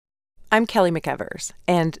I'm Kelly McEvers,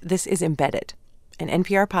 and this is Embedded, an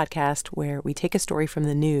NPR podcast where we take a story from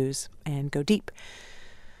the news and go deep.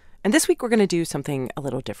 And this week we're going to do something a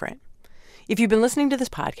little different. If you've been listening to this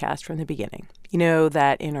podcast from the beginning, you know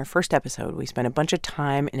that in our first episode we spent a bunch of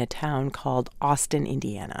time in a town called Austin,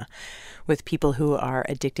 Indiana, with people who are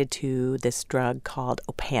addicted to this drug called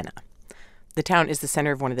Opana. The town is the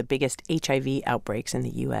center of one of the biggest HIV outbreaks in the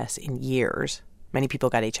U.S. in years. Many people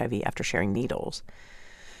got HIV after sharing needles.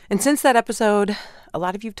 And since that episode, a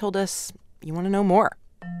lot of you have told us you want to know more.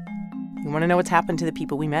 You want to know what's happened to the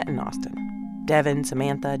people we met in Austin. Devin,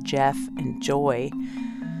 Samantha, Jeff, and Joy.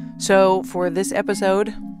 So for this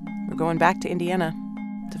episode, we're going back to Indiana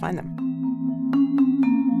to find them.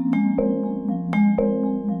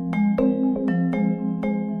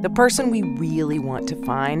 The person we really want to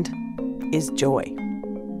find is Joy.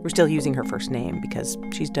 We're still using her first name because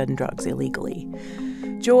she's done drugs illegally.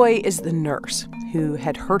 Joy is the nurse who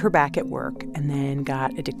had hurt her back at work and then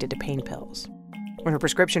got addicted to pain pills. When her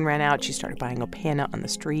prescription ran out, she started buying Opana on the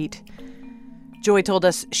street. Joy told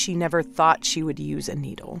us she never thought she would use a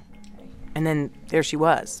needle. And then there she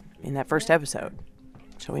was in that first episode,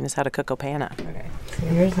 showing us how to cook Opana. Okay. So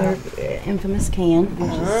here's our infamous can,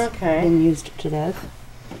 which has been used to death.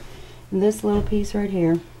 And this little piece right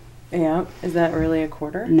here. Yeah. Is that really a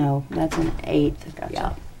quarter? No, that's an eighth. Gotcha.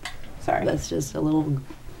 Yeah. Sorry. That's just a little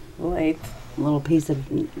eighth. Little piece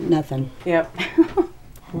of nothing. Yep. A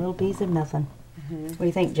little piece of nothing. Mm-hmm. What do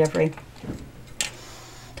you think, Jeffrey?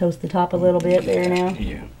 Toast the top a little bit there now.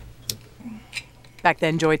 Yeah. Back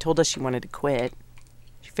then, Joy told us she wanted to quit.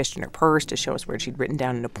 She fished in her purse to show us where she'd written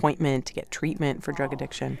down an appointment to get treatment for drug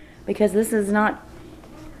addiction. Because this is not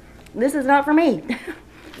for me.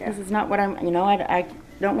 Yeah. This is not what I'm, I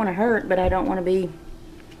don't want to hurt, but I don't want to be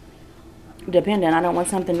dependent. I don't want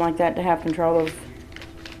something like that to have control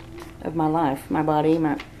of my life, my body,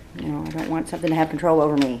 I don't want something to have control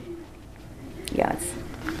over me. Yeah,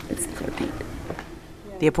 it's the 13th.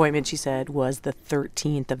 The appointment, she said, was the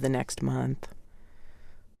 13th of the next month.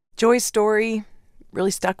 Joy's story really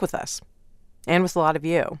stuck with us, and with a lot of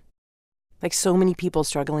you. Like so many people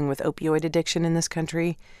struggling with opioid addiction in this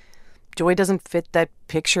country, Joy doesn't fit that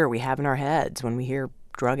picture we have in our heads when we hear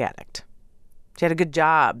drug addict. She had a good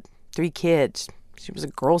job, 3 kids. She was a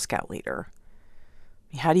Girl Scout leader.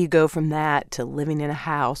 How do you go from that to living in a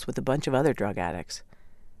house with a bunch of other drug addicts?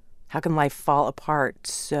 How can life fall apart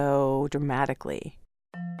so dramatically?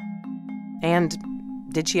 And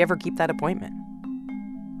did she ever keep that appointment?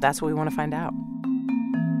 That's what we want to find out.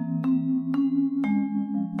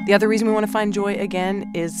 The other reason we want to find Joy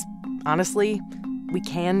again is, honestly, we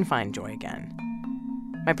can find Joy again.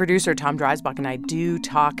 My producer, Tom Dreisbach, and I do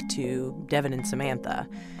talk to Devin and Samantha.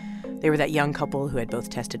 They were that young couple who had both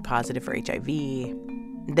tested positive for HIV.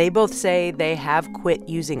 They both say they have quit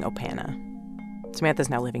using Opana. Samantha's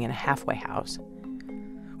now living in a halfway house.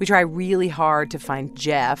 We try really hard to find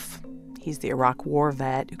Jeff. He's the Iraq war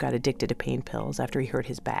vet who got addicted to pain pills after he hurt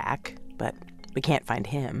his back, but we can't find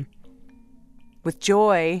him. With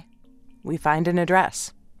Joy, we find an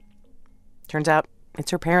address. Turns out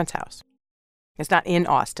it's her parents' house. It's not in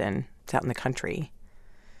Austin. It's out in the country.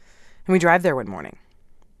 And we drive there one morning.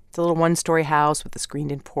 It's a little one-story house with a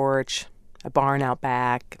screened-in porch, a barn out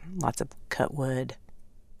back, lots of cut wood.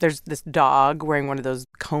 There's this dog wearing one of those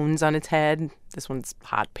cones on its head. This one's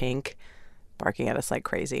hot pink, barking at us like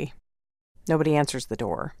crazy. Nobody answers the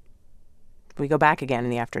door. We go back again in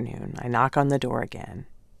the afternoon. I knock on the door again.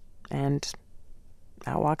 And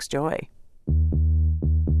out walks Joy.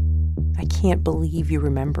 "I can't believe you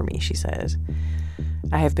remember me," she says.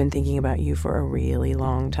 "I have been thinking about you for a really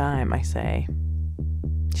long time," I say.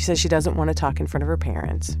 She says she doesn't want to talk in front of her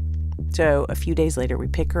parents. So a few days later, we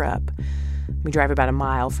pick her up. We drive about a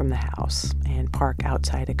mile from the house and park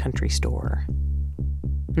outside a country store.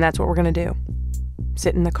 And that's what we're going to do.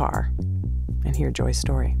 Sit in the car and hear Joy's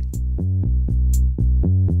story.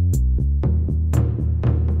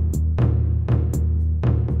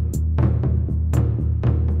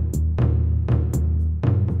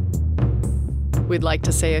 We'd like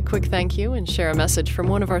to say a quick thank you and share a message from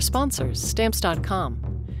one of our sponsors, Stamps.com.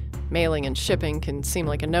 Mailing and shipping can seem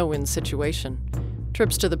like a no-win situation.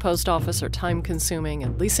 Trips to the post office are time-consuming,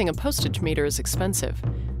 and leasing a postage meter is expensive.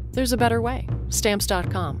 There's a better way,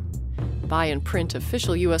 Stamps.com. Buy and print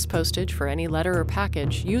official U.S. postage for any letter or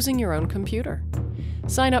package using your own computer.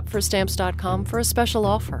 Sign up for Stamps.com for a special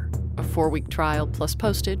offer, a 4-week trial plus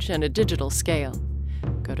postage and a digital scale.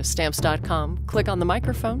 Go to Stamps.com, click on the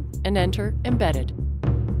microphone, and enter Embedded.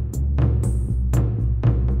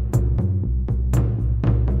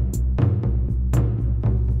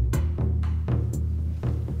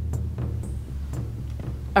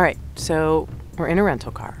 All right, so we're in a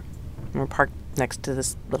rental car, and we're parked next to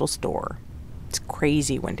this little store. It's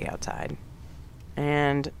crazy windy outside.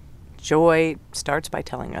 And Joy starts by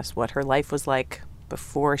telling us what her life was like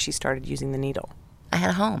before she started using the needle. I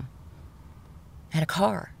had a home. I had a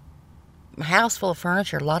car. A house full of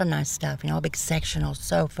furniture, a lot of nice stuff, a big sectional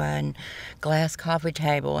sofa and glass coffee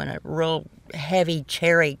table and a real heavy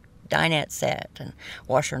cherry dinette set and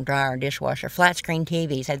washer and dryer and dishwasher, flat screen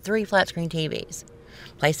TVs. Had 3 flat screen TVs.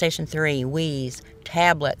 PlayStation 3, Wii's,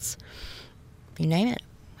 tablets, you name it.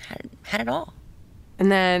 Had it all.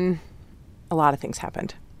 And then a lot of things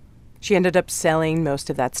happened. She ended up selling most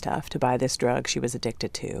of that stuff to buy this drug she was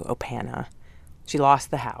addicted to, Opana. She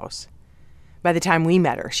lost the house. By the time we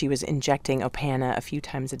met her, she was injecting Opana a few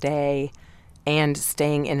times a day and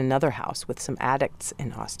staying in another house with some addicts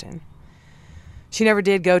in Austin. She never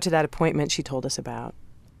did go to that appointment she told us about,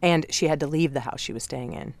 and she had to leave the house she was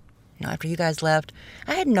staying in. After you guys left,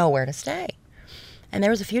 I had nowhere to stay. And there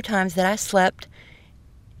was a few times that I slept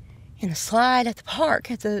in the slide at the park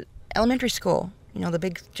at the elementary school. The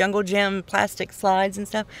big jungle gym plastic slides and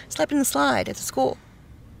stuff. Slept in the slide at the school.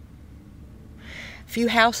 A few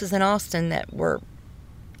houses in Austin that were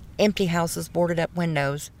empty houses, boarded up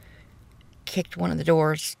windows, kicked one of the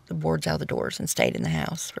boards out of the doors and stayed in the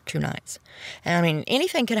house for 2 nights. And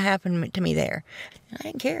anything could have happened to me there. And I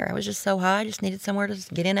didn't care. I was just so high. I just needed somewhere to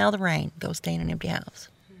get in out of the rain, go stay in an empty house.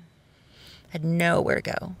 I had nowhere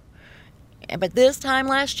to go. But this time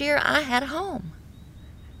last year, I had a home.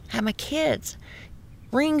 I had my kids.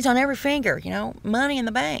 Rings on every finger, money in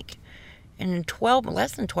the bank. And in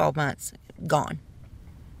less than 12 months, gone.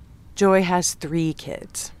 Joy has 3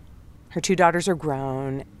 kids. Her 2 daughters are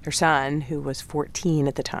grown. Her son, who was 14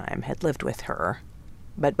 at the time, had lived with her.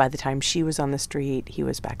 But by the time she was on the street, he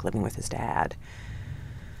was back living with his dad.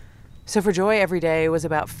 So for Joy, every day was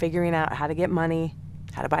about figuring out how to get money,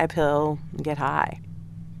 how to buy a pill, and get high.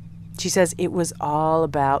 She says it was all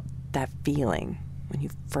about that feeling when you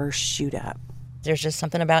first shoot up. There's just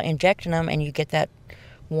something about injecting them, and you get that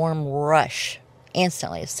warm rush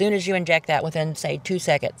instantly. As soon as you inject that, within, say, 2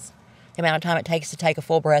 seconds, the amount of time it takes to take a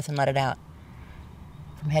full breath and let it out.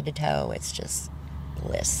 From head to toe, it's just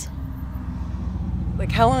bliss.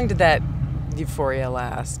 Like, how long did that euphoria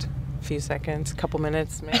last? A few seconds? A couple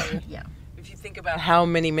minutes, maybe? Yeah. If you think about how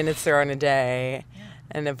many minutes there are in a day,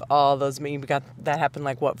 and if all those, you got that happen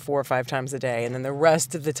 4 or 5 times a day, and then the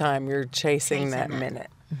rest of the time you're chasing that minute.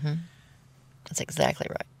 Mm-hmm. That's exactly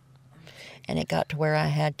right. And it got to where I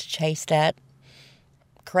had to chase that,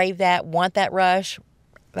 crave that, want that rush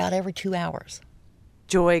about every 2 hours.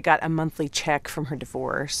 Joy got a monthly check from her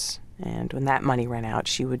divorce, and when that money ran out,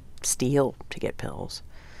 she would steal to get pills.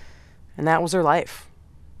 And that was her life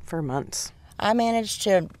for months. I managed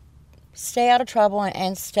to stay out of trouble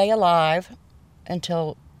and stay alive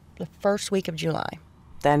until the first week of July.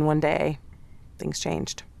 Then one day, things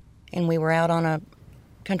changed. And we were out on a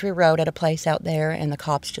country road at a place out there, and the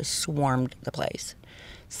cops just swarmed the place.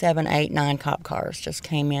 7, 8, 9 cop cars just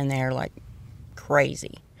came in there like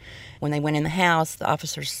crazy. When they went in the house, the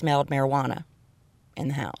officers smelled marijuana in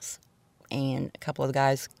the house. And a couple of the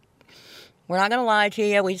guys, we're not going to lie to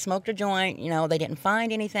you, we smoked a joint. They didn't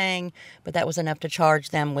find anything, but that was enough to charge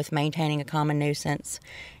them with maintaining a common nuisance.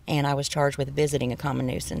 And I was charged with visiting a common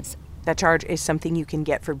nuisance. That charge is something you can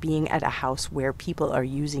get for being at a house where people are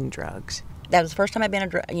using drugs. That was the first time I'd been,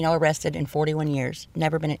 arrested in 41 years.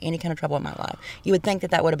 Never been in any kind of trouble in my life. You would think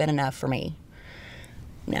that would have been enough for me.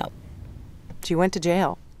 No. She went to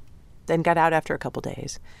jail, then got out after a couple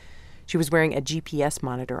days. She was wearing a GPS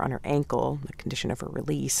monitor on her ankle, the condition of her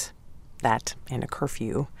release, that and a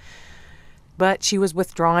curfew. But she was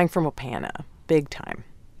withdrawing from Opana, big time.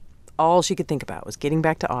 All she could think about was getting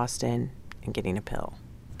back to Austin and getting a pill.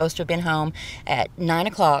 Supposed to have been home at 9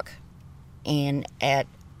 o'clock, and at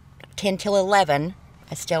 10 till 11,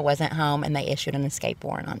 I still wasn't home, and they issued an escape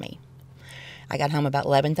warrant on me. I got home about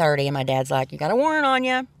 11:30, and my dad's like, "You got a warrant on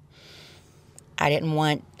you." I didn't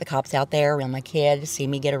want the cops out there around my kid to see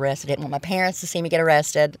me get arrested. I didn't want my parents to see me get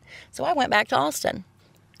arrested. So I went back to Austin,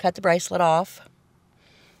 cut the bracelet off.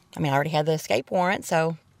 I already had the escape warrant,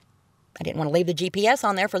 so I didn't want to leave the GPS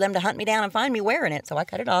on there for them to hunt me down and find me wearing it. So I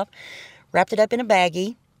cut it off, wrapped it up in a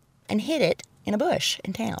baggie, and hid it in a bush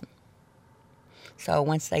in town. So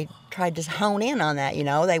once they tried to hone in on that,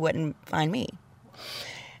 they wouldn't find me.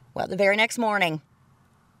 Well, the very next morning,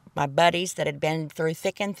 my buddies that had been through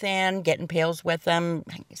thick and thin, getting pills with them,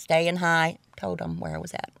 staying high, told them where I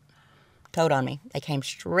was at. Told on me. They came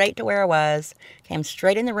straight to where I was, came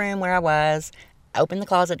straight in the room where I was, opened the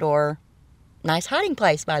closet door. Nice hiding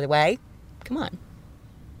place, by the way. Come on.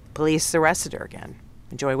 Police arrested her again,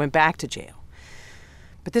 and Joy went back to jail.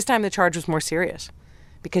 But this time the charge was more serious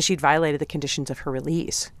because she'd violated the conditions of her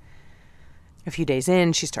release. A few days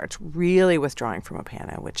in, she starts really withdrawing from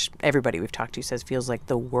Opana, which everybody we've talked to says feels like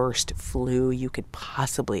the worst flu you could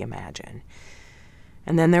possibly imagine.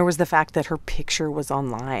 And then there was the fact that her picture was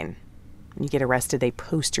online. When you get arrested, they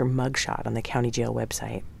post your mugshot on the county jail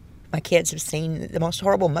website. My kids have seen the most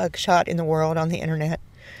horrible mugshot in the world on the internet.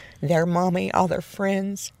 Their mommy, all their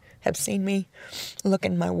friends have seen me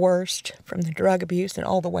looking my worst from the drug abuse and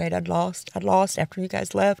all the weight I'd lost. I'd lost after you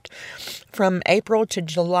guys left. From April to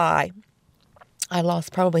July, I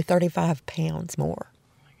lost probably 35 pounds more.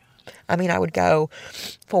 I mean, I would go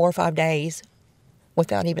 4 or 5 days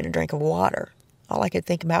without even a drink of water. All I could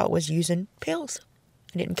think about was using pills.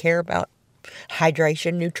 I didn't care about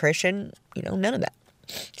hydration, nutrition, none of that.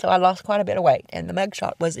 So I lost quite a bit of weight, and the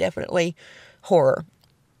mugshot was definitely horror.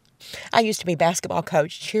 I used to be basketball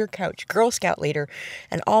coach, cheer coach, Girl Scout leader,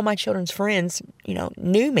 and all my children's friends,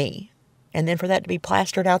 knew me. And then for that to be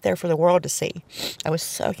plastered out there for the world to see, I was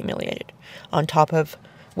so humiliated. On top of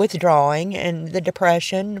withdrawing and the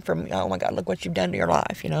depression from, oh my God, look what you've done to your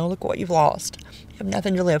life. Look what you've lost. You have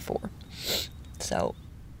nothing to live for. So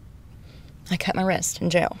I cut my wrist in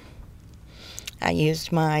jail. I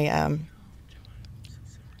used my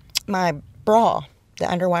my bra, the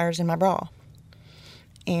underwires in my bra,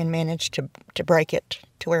 and managed to break it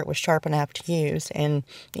to where it was sharp enough to use, and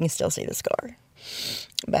you can still see the scar.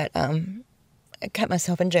 But I cut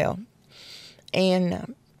myself in jail,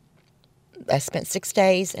 and I spent 6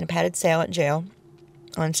 days in a padded cell at jail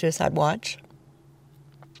on suicide watch,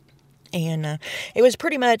 and it was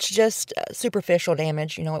pretty much just superficial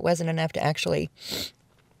damage. It wasn't enough to actually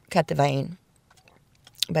cut the vein,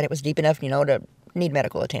 but it was deep enough, to need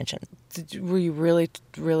medical attention. Were you really,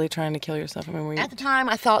 really trying to kill yourself? I mean, were you... At the time,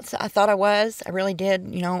 I thought I was. I really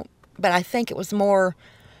did, But I think it was more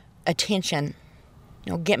attention.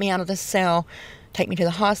 Get me out of this cell, take me to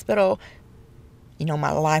the hospital.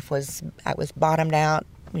 My life I was bottomed out.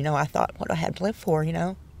 I thought, what do I have to live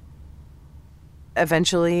for,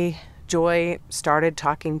 Eventually, Joy started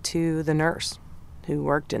talking to the nurse who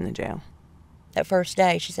worked in the jail. That first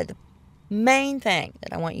day, she said, the main thing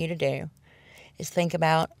that I want you to do is think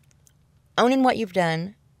about owning what you've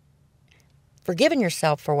done, forgiving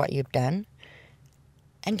yourself for what you've done,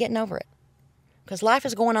 and getting over it. Because life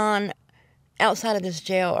is going on outside of this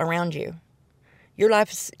jail around you. Your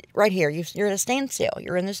life is right here. You're at a standstill.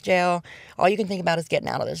 You're in this jail. All you can think about is getting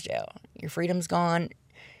out of this jail. Your freedom's gone.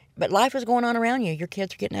 But life is going on around you. Your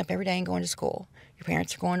kids are getting up every day and going to school. Your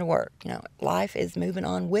parents are going to work. Life is moving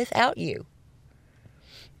on without you.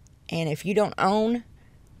 And if you don't own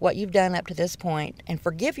what you've done up to this point and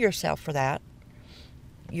forgive yourself for that,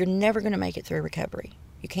 you're never going to make it through recovery.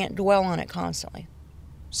 You can't dwell on it constantly.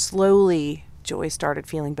 Slowly, Joy started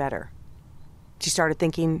feeling better. She started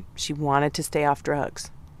thinking she wanted to stay off drugs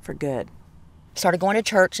for good. Started going to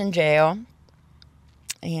church in jail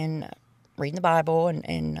and reading the Bible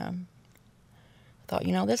and thought,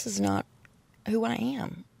 this is not who I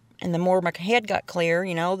am. And the more my head got clear,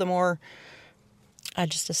 the more I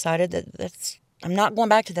just decided that I'm not going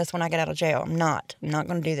back to this when I get out of jail. I'm not going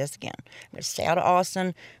to do this again. I'm going to stay out of Austin.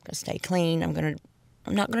 I'm going to stay clean. I'm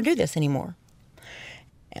not going to do this anymore.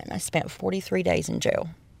 And I spent 43 days in jail.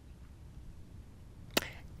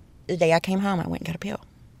 The day I came home, I went and got a pill.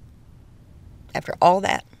 After all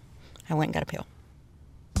that, I went and got a pill.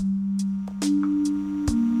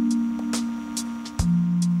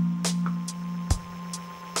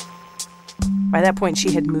 By that point,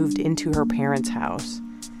 she had moved into her parents' house.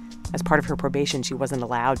 As part of her probation, she wasn't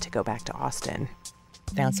allowed to go back to Austin.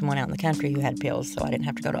 Found someone out in the country who had pills, so I didn't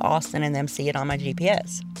have to go to Austin and then see it on my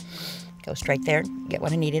GPS. Go straight there, get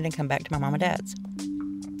what I needed, and come back to my mom and dad's.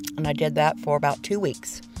 And I did that for about 2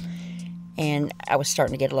 weeks. And I was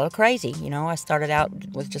starting to get a little crazy. I started out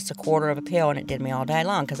with just a quarter of a pill, and it did me all day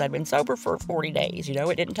long because I'd been sober for 40 days.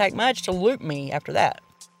 It didn't take much to loop me after that.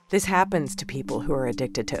 This happens to people who are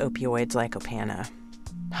addicted to opioids like Opana.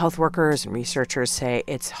 Health workers and researchers say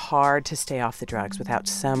it's hard to stay off the drugs without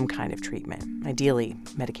some kind of treatment, ideally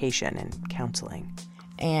medication and counseling.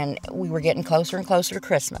 And we were getting closer and closer to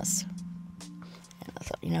Christmas. And I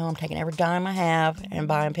thought, I'm taking every dime I have and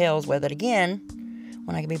buying pills with it again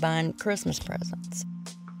when I could be buying Christmas presents.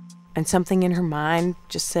 And something in her mind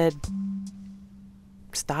just said,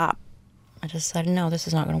 stop. I just said, no, this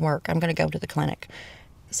is not going to work. I'm going to go to the clinic.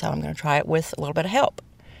 So I'm going to try it with a little bit of help,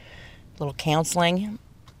 a little counseling,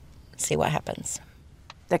 see what happens.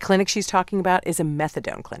 The clinic she's talking about is a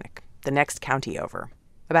methadone clinic, the next county over,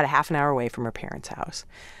 about a half an hour away from her parents' house.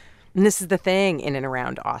 And this is the thing in and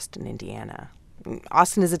around Austin, Indiana.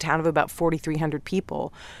 Austin is a town of about 4,300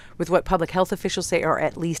 people, with what public health officials say are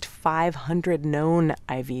at least 500 known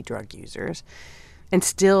IV drug users. And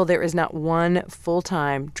still, there is not one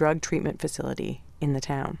full-time drug treatment facility in the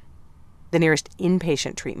town. The nearest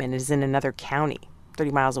inpatient treatment is in another county,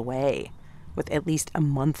 30 miles away, with at least a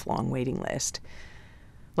month-long waiting list.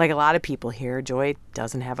 Like a lot of people here, Joy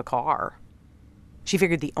doesn't have a car. She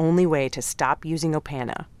figured the only way to stop using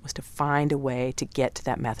Opana was to find a way to get to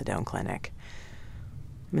that methadone clinic.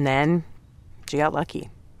 And then she got lucky.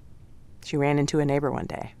 She ran into a neighbor one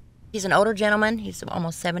day. He's an older gentleman. He's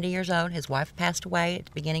almost 70 years old. His wife passed away at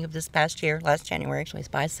the beginning of this past year, last January. Actually, he's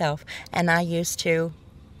by himself. And I used to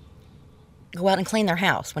go out and clean their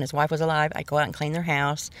house. When his wife was alive, I'd go out and clean their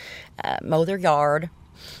house, mow their yard.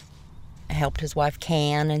 I helped his wife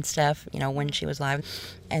can and stuff, when she was alive.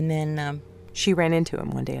 And then she ran into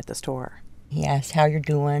him one day at the store. He asked how you're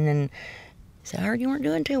doing, and he said, I heard you weren't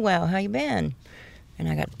doing too well. How you been? And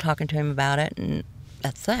I got talking to him about it, and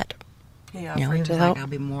that's that. He was like, I'll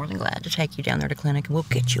be more than glad to take you down there to the clinic, and we'll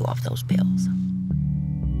get you off those pills.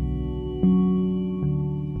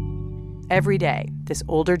 Every day, this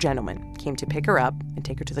older gentleman came to pick her up and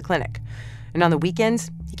take her to the clinic. And on the weekends,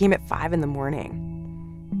 he came at 5 in the morning.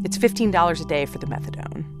 It's $15 a day for the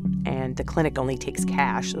methadone, and the clinic only takes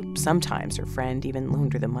cash, so sometimes her friend even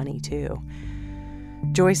loaned her the money, too.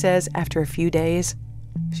 Joy says after a few days,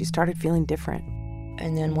 she started feeling different.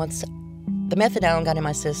 And then once the methadone got in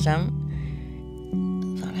my system,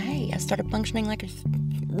 I thought, hey, I started functioning like a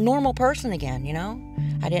normal person again,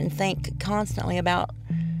 I didn't think constantly about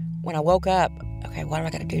when I woke up, okay, what do I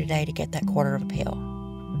got to do today to get that quarter of a pill?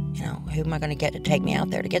 Who am I going to get to take me out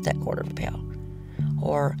there to get that quarter of a pill?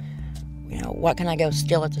 Or, what can I go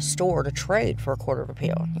steal at the store to trade for a quarter of a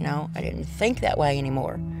pill? I didn't think that way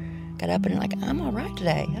anymore. Got up and I'm all right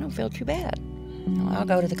today. I don't feel too bad. I'll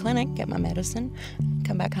go to the clinic, get my medicine,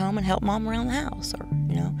 come back home and help Mom around the house. Or,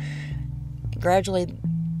 gradually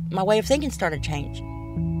my way of thinking started changing.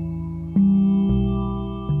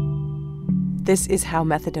 This is how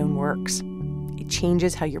methadone works. It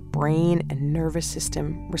changes how your brain and nervous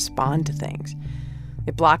system respond to things.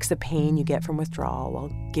 It blocks the pain you get from withdrawal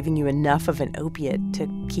while giving you enough of an opiate to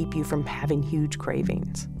keep you from having huge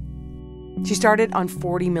cravings. She started on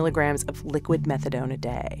 40 milligrams of liquid methadone a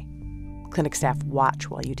day. Clinic staff watch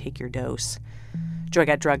while you take your dose. Joy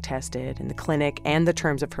got drug tested, and the clinic and the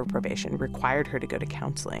terms of her probation required her to go to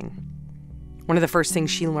counseling. One of the first things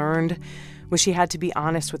she learned was she had to be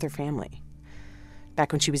honest with her family.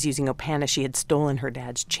 Back when she was using Opana, she had stolen her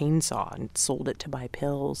dad's chainsaw and sold it to buy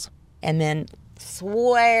pills. And then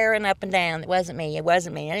swearing up and down, it wasn't me, I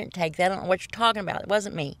didn't take that, I don't know what you're talking about, it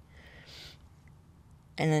wasn't me.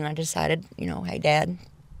 And then I decided, hey, Dad,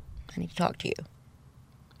 I need to talk to you.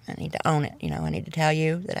 I need to own it, I need to tell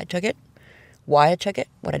you that I took it, why I took it,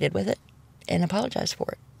 what I did with it, and apologize for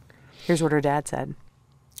it. Here's what her dad said.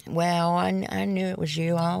 Well, I knew it was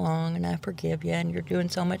you all along, and I forgive you, and you're doing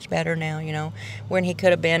so much better now, when he could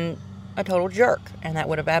have been a total jerk, and that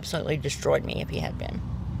would have absolutely destroyed me if he had been,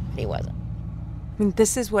 but he wasn't.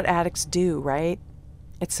 This is what addicts do, right?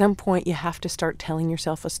 At some point, you have to start telling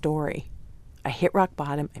yourself a story. I hit rock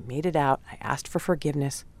bottom, I made it out, I asked for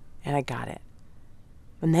forgiveness, and I got it.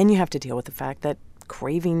 And then you have to deal with the fact that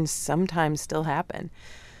cravings sometimes still happen.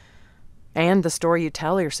 And the story you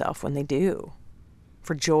tell yourself when they do.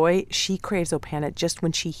 For Joy, she craves Opana just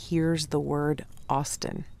when she hears the word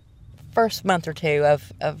Austin. First month or two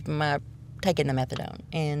of my taking the methadone,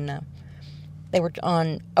 and they were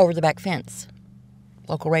on Over the Back Fence,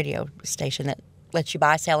 local radio station that lets you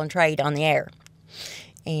buy, sell, and trade on the air.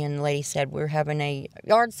 And the lady said, we're having a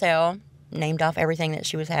yard sale, named off everything that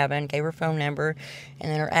she was having, gave her phone number,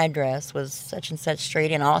 and then her address was such and such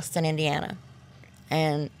street in Austin, Indiana.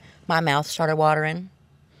 And my mouth started watering.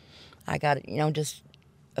 I got, just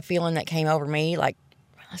a feeling that came over me like,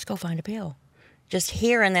 let's go find a pill. Just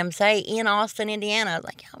hearing them say in Austin, Indiana,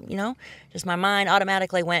 like, just my mind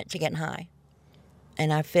automatically went to getting high.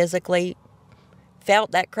 And I physically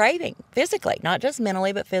felt that craving, physically, not just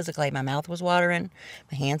mentally, but physically. My mouth was watering.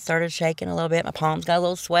 My hands started shaking a little bit. My palms got a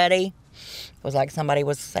little sweaty. It was like somebody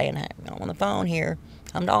was saying, hey, I'm on the phone here.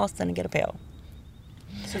 Come to Austin and get a pill.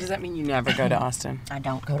 So does that mean you never go to Austin? I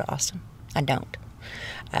don't go to Austin. I don't.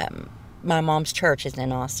 My mom's church is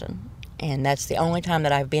in Austin, and that's the only time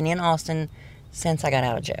that I've been in Austin since I got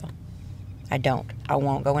out of jail. I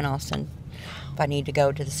won't go in Austin. If I need to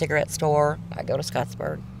go to the cigarette store, I go to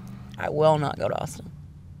Scottsburg. I will not go to Austin.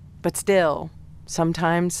 But still,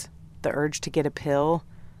 sometimes the urge to get a pill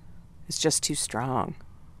is just too strong.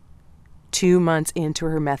 2 months into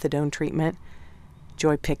her methadone treatment,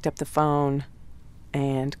 Joy picked up the phone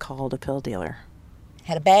and called a pill dealer.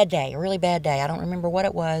 had a bad day, a really bad day. I don't remember what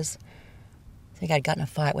it was. I think I'd gotten in a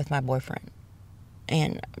fight with my boyfriend.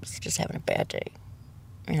 And I was just having a bad day.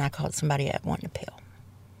 And I called somebody up wanting a pill.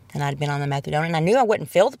 And I'd been on the methadone, and I knew I wouldn't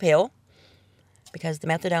feel the pill because the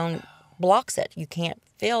methadone blocks it. You can't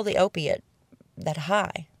feel the opiate that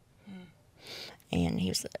high. And he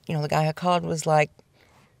was, the guy I called was like,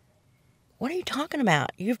 what are you talking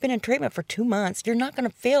about? You've been in treatment for 2 months. You're not going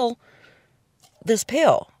to feel this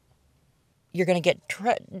pill. You're going to get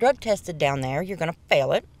drug tested down there. You're going to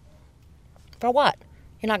fail it. For what?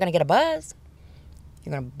 You're not going to get a buzz.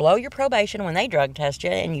 You're going to blow your probation when they drug test you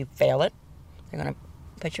and you fail it. They're going to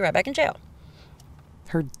put you right back in jail.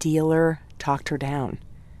 Her dealer talked her down.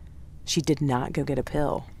 She did not go get a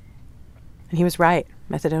pill. And he was right.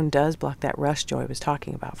 Methadone does block that rush Joy was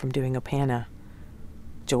talking about from doing Opana.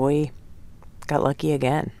 Joy got lucky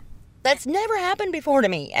again. That's never happened before to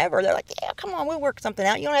me, ever. They're like, yeah, come on, we'll work something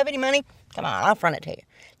out. You don't have any money? Come on, I'll front it to you.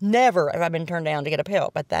 Never have I been turned down to get a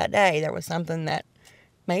pill. But that day, there was something that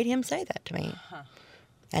made him say that to me.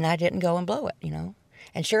 And I didn't go and blow it,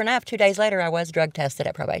 And sure enough, 2 days later, I was drug tested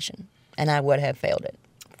at probation. And I would have failed it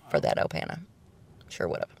for that Opana. Sure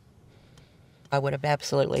would have. I would have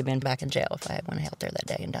absolutely been back in jail if I had went out there that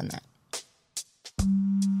day and done that.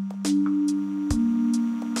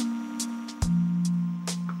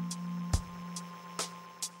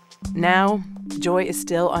 Now, Joy is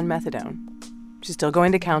still on methadone. She's still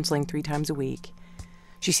going to counseling 3 times a week.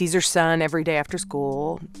 She sees her son every day after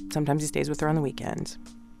school. Sometimes he stays with her on the weekends.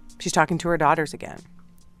 She's talking to her daughters again.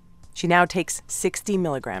 She now takes 60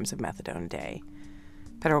 milligrams of methadone a day.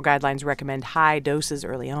 Federal guidelines recommend high doses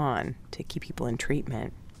early on to keep people in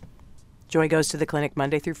treatment. Joy goes to the clinic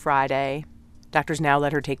Monday through Friday. Doctors now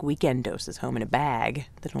let her take weekend doses home in a bag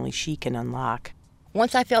that only she can unlock.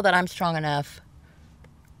 Once I feel that I'm strong enough,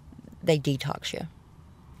 they detox you.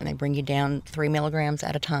 And they bring you down 3 milligrams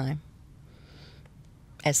at a time.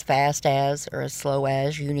 As fast as or as slow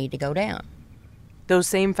as you need to go down. Those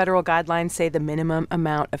same federal guidelines say the minimum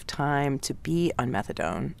amount of time to be on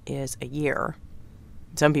methadone is a year.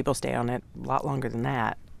 Some people stay on it a lot longer than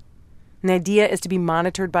that. And the idea is to be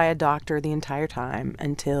monitored by a doctor the entire time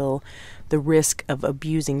until the risk of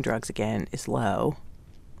abusing drugs again is low.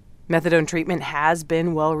 Methadone treatment has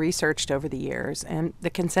been well researched over the years, and the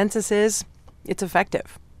consensus is it's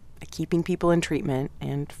effective at keeping people in treatment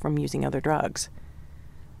and from using other drugs.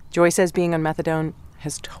 Joy says being on methadone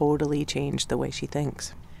has totally changed the way she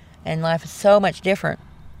thinks. And life is so much different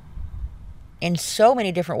in so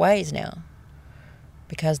many different ways now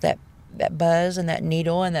because that buzz and that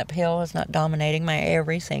needle and that pill is not dominating my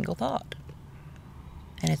every single thought.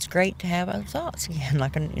 And it's great to have other thoughts again,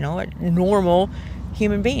 like a normal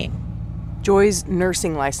human being. Joy's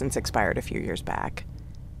nursing license expired a few years back.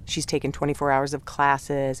 She's taken 24 hours of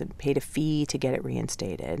classes and paid a fee to get it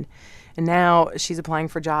reinstated. And now she's applying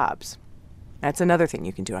for jobs. That's another thing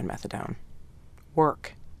you can do on methadone.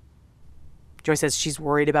 Work. Joy says she's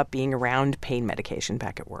worried about being around pain medication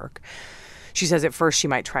back at work. She says at first she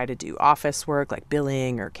might try to do office work like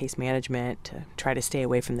billing or case management to try to stay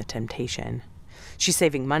away from the temptation. She's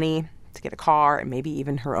saving money to get a car and maybe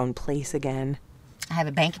even her own place again. I have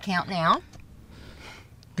a bank account now.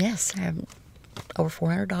 Yes, I have over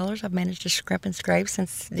 $400 I've managed to scrimp and scrape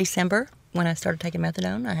since December when I started taking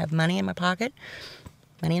methadone. I have money in my pocket,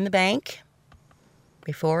 money in the bank.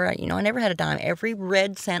 Before, I never had a dime. Every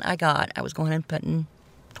red cent I got, I was going and putting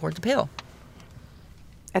towards the pill.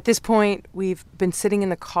 At this point, we've been sitting in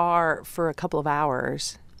the car for a couple of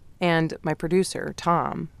hours, and my producer,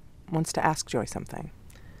 Tom, wants to ask Joy something.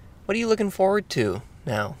 What are you looking forward to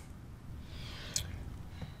now?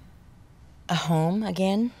 A home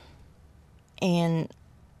again, and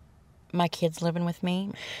my kids living with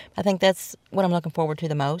me. I think that's what I'm looking forward to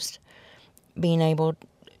the most, being able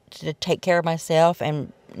to take care of myself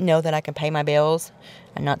and know that I can pay my bills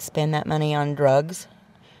and not spend that money on drugs.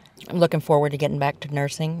 I'm looking forward to getting back to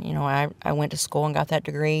nursing. I went to school and got that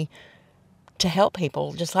degree to help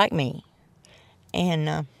people just like me.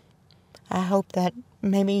 And I hope that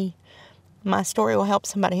maybe my story will help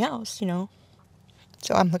somebody else,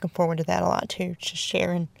 So I'm looking forward to that a lot, too, just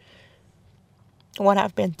sharing what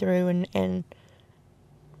I've been through and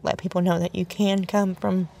let people know that you can come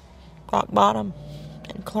from rock bottom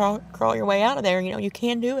and crawl your way out of there. You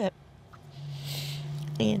can do it.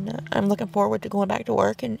 And I'm looking forward to going back to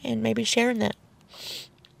work and maybe sharing that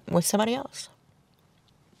with somebody else.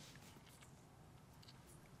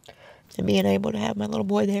 And being able to have my little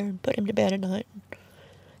boy there and put him to bed at night and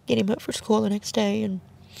get him up for school the next day and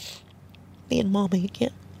being mommy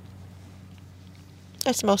again.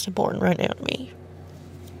 That's the most important right now to me.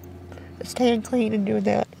 Staying clean and doing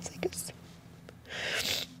that, I think, is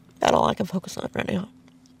about all I can focus on right now,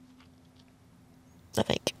 I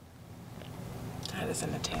think. That is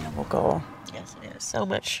an attainable goal. Yes, it is.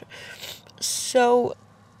 So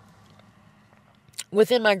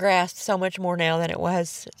within my grasp, so much more now than it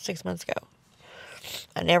was 6 months ago.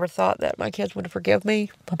 I never thought that my kids would forgive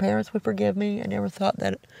me. My parents would forgive me. I never thought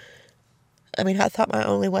that. I thought my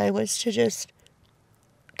only way was to just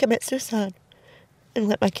commit suicide and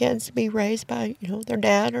let my kids be raised by, their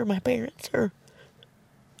dad or my parents or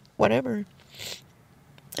whatever.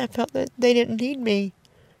 I felt that they didn't need me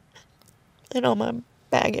and all my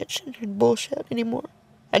baggage and bullshit anymore.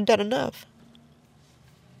 I'd done enough.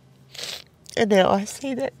 And now I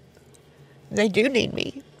see that they do need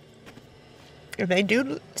me. And they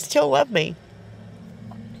do still love me.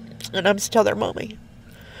 And I'm still their mommy.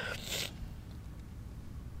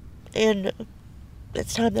 And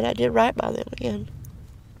it's time that I did right by them again.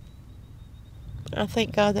 I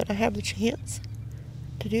thank God that I have the chance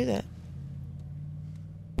to do that.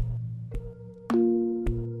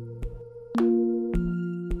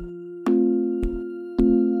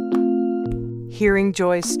 Hearing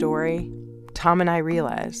Joy's story, Tom and I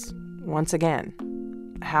realize, once again,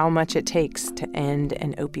 how much it takes to end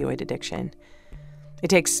an opioid addiction. It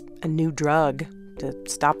takes a new drug to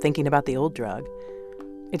stop thinking about the old drug.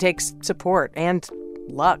 It takes support and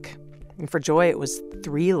luck. And for Joy, it was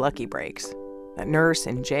 3 lucky breaks. That nurse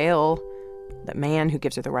in jail, that man who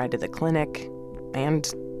gives her the ride to the clinic, and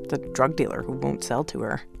the drug dealer who won't sell to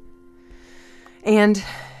her. And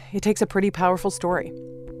it takes a pretty powerful story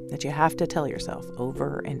that you have to tell yourself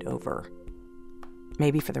over and over,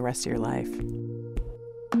 maybe for the rest of your life.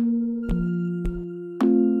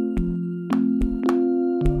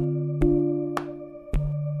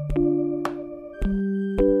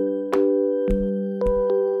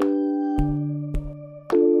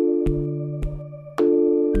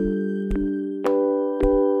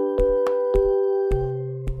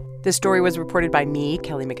 This story was reported by me,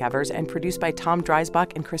 Kelly McEvers, and produced by Tom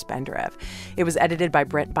Dreisbach and Chris Benderev. It was edited by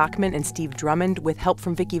Brent Bachman and Steve Drummond, with help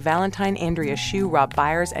from Vicki Valentine, Andrea Hsu, Rob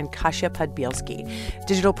Byers, and Kasia Podbielski.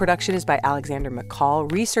 Digital production is by Alexander McCall.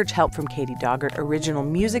 Research help from Katie Doggart. Original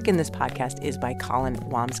music in this podcast is by Colin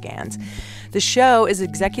Wamsgans. The show is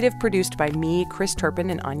executive produced by me, Chris Turpin,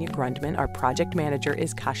 and Anya Grundman. Our project manager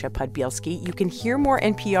is Kasia Podbielski. You can hear more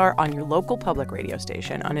NPR on your local public radio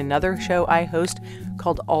station on another show I host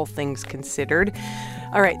called All Things Considered.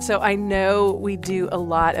 All right, so I know we do a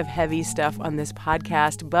lot of heavy stuff on this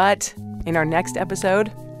podcast, but in our next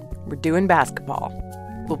episode, we're doing basketball.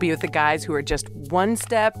 We'll be with the guys who are just one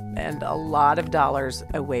step and a lot of dollars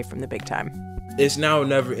away from the big time. It's now or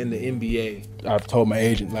never in the NBA. I've told my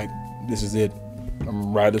agent, this is it. I'm going to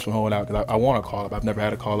ride this one whole out because I want a call-up. I've never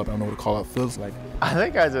had a call-up. I don't know what a call-up feels like. I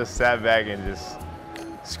think I just sat back and just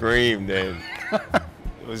screamed and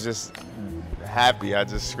it was just happy. I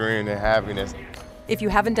just screamed in happiness. If you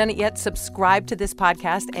haven't done it yet, subscribe to this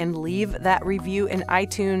podcast and leave that review in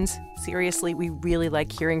iTunes. Seriously, we really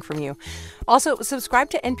like hearing from you. Also, subscribe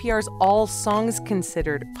to NPR's All Songs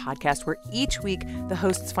Considered podcast, where each week the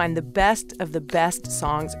hosts find the best of the best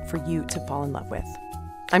songs for you to fall in love with.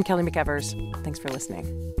 I'm Kelly McEvers. Thanks for listening.